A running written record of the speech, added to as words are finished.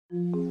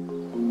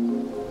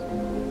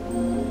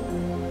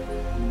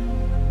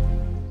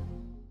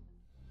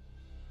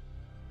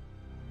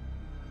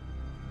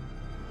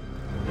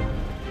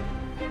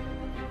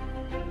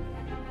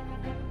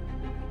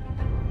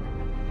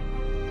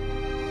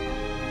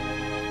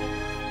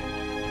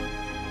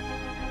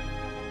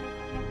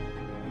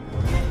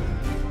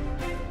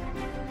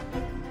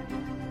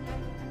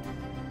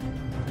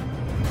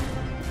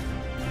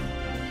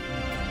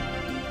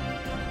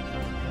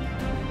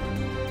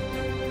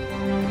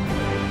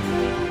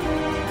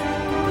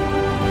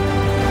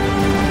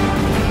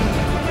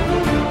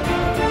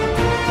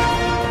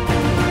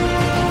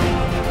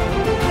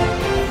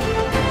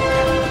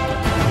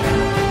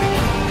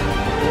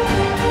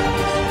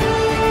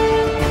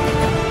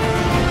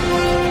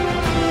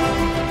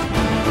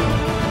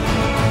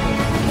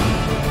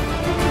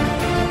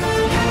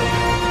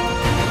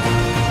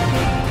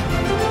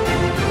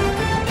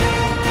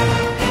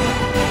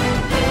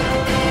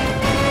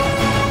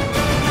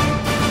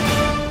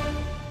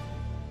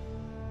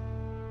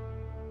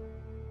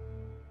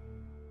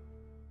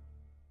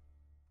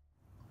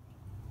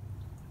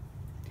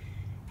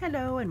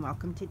Hello and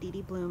welcome to Dee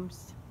Dee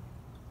Blooms.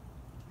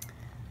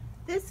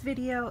 This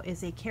video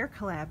is a care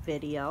collab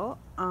video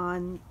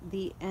on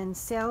the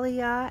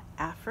Ansellia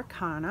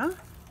Africana. Let's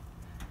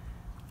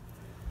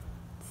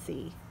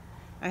see,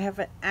 I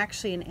have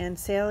actually an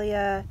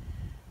Ansellia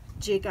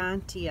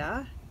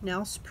gigantea,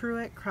 Nels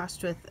Pruitt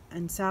crossed with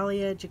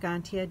Ansellia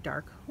gigantea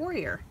Dark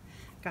Warrior.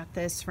 Got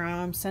this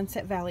from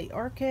Sunset Valley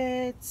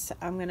Orchids,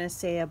 I'm going to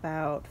say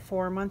about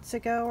 4 months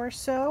ago or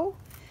so,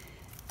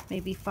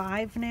 maybe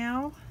 5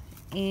 now.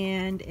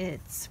 And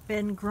it's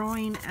been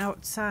growing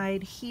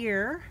outside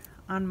here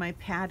on my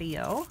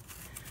patio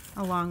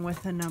along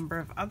with a number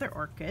of other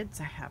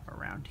orchids I have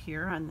around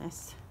here on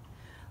this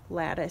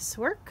lattice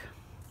work.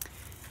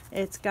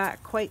 It's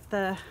got quite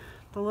the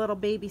little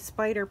baby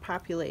spider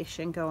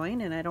population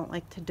going, and I don't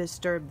like to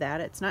disturb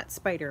that. It's not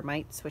spider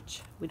mites,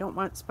 which we don't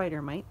want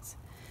spider mites.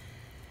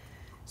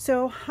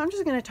 So I'm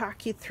just going to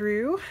talk you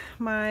through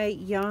my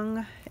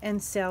young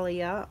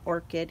Ansellia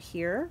orchid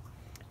here,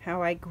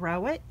 how I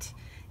grow it.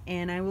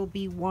 And I will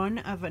be one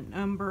of a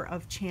number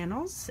of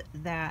channels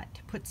that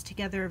puts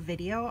together a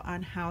video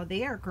on how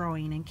they are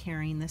growing and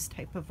carrying this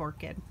type of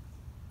orchid.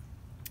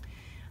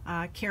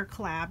 Care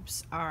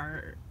collabs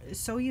are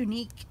so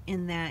unique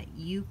in that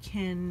you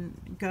can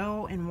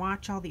go and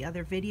watch all the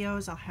other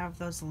videos. I'll have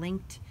those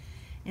linked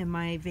in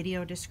my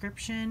video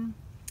description,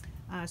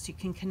 so you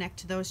can connect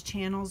to those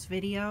channels'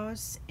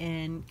 videos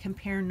and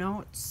compare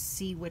notes,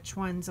 see which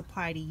ones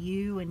apply to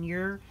you and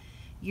your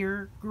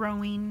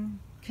growing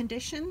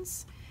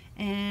conditions.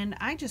 And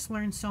I just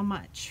learned so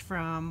much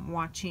from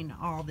watching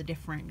all the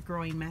different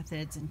growing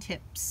methods and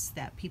tips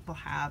that people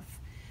have.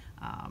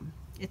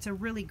 It's a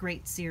really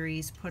great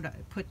series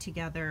put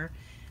together.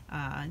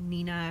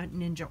 Nina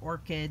Ninja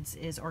Orchids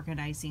is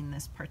organizing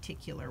this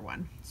particular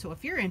one. So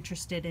if you're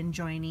interested in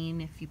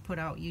joining, if you put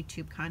out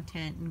YouTube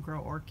content and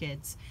grow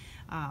orchids,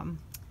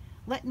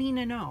 let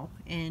Nina know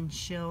and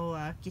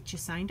she'll get you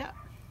signed up.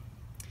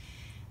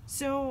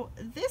 So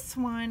this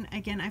one,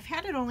 again, I've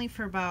had it only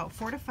for about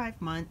 4 to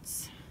 5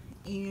 months.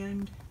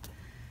 And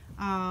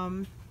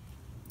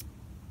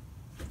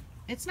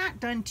it's not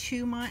done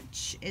too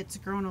much. It's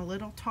grown a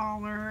little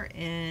taller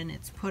and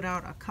it's put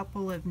out a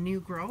couple of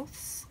new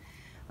growths.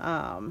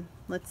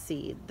 Let's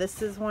see,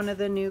 this is one of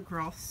the new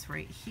growths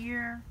right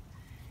here,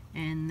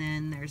 and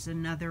then there's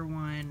another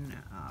one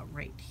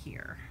right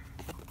here.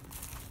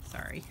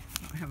 Sorry,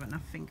 I don't have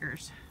enough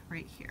fingers.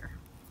 Right here.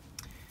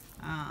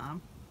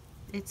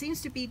 It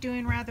seems to be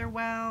doing rather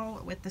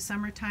well. With the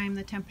summertime,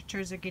 the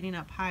temperatures are getting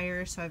up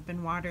higher, so I've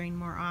been watering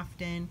more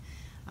often.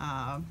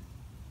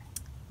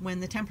 When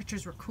the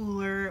temperatures were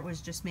cooler, it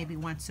was just maybe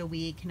once a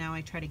week. Now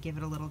I try to give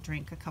it a little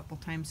drink a couple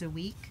times a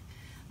week.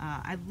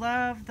 I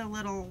love the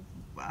little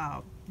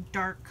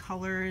dark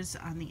colors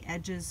on the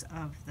edges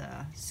of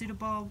the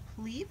pseudobulb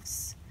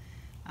leaves,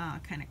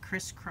 kind of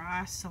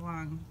crisscross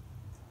along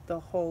the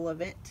whole of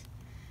it.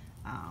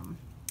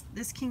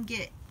 This can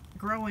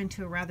grow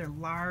into a rather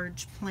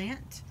large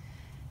plant,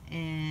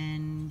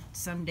 and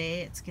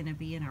someday it's going to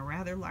be in a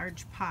rather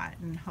large pot,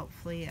 and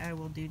hopefully I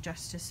will do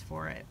justice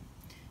for it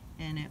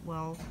and it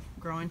will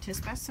grow into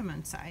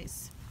specimen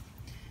size.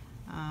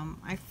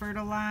 I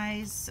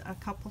fertilize a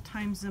couple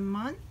times a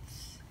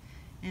month,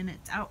 and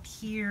it's out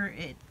here.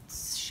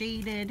 It's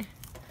shaded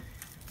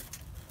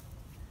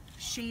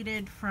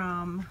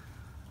from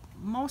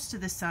most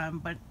of the sun,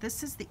 but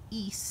this is the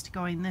east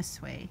going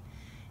this way.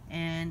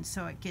 And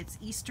so it gets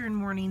eastern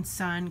morning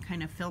sun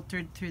kind of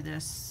filtered through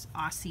this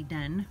Aussie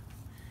den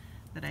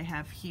that I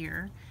have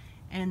here.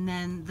 And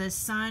then the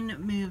sun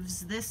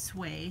moves this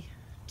way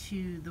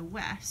to the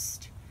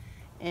west.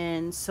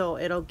 And so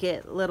it'll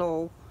get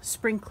little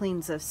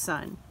sprinklings of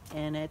sun.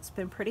 And it's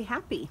been pretty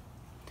happy.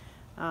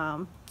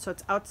 So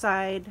it's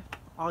outside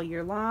all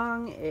year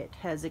long. It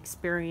has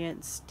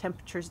experienced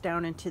temperatures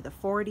down into the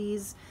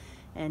 40s.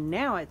 And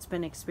now it's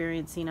been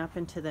experiencing up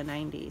into the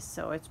 90s.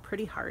 So it's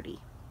pretty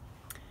hardy.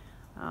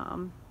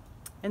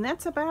 And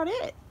that's about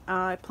it.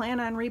 I plan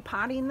on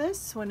repotting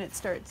this when it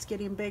starts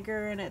getting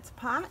bigger in its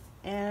pot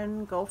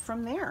and go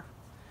from there.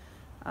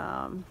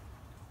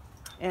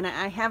 And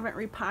I haven't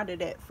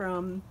repotted it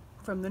from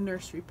the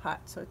nursery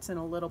pot, so it's in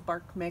a little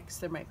bark mix.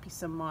 There might be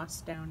some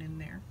moss down in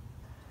there.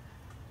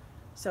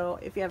 So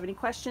if you have any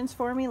questions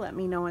for me, let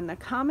me know in the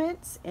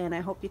comments, and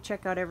I hope you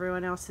check out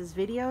everyone else's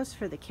videos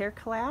for the care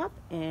collab.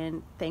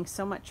 And thanks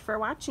so much for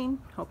watching.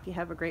 Hope you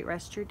have a great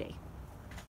rest of your day.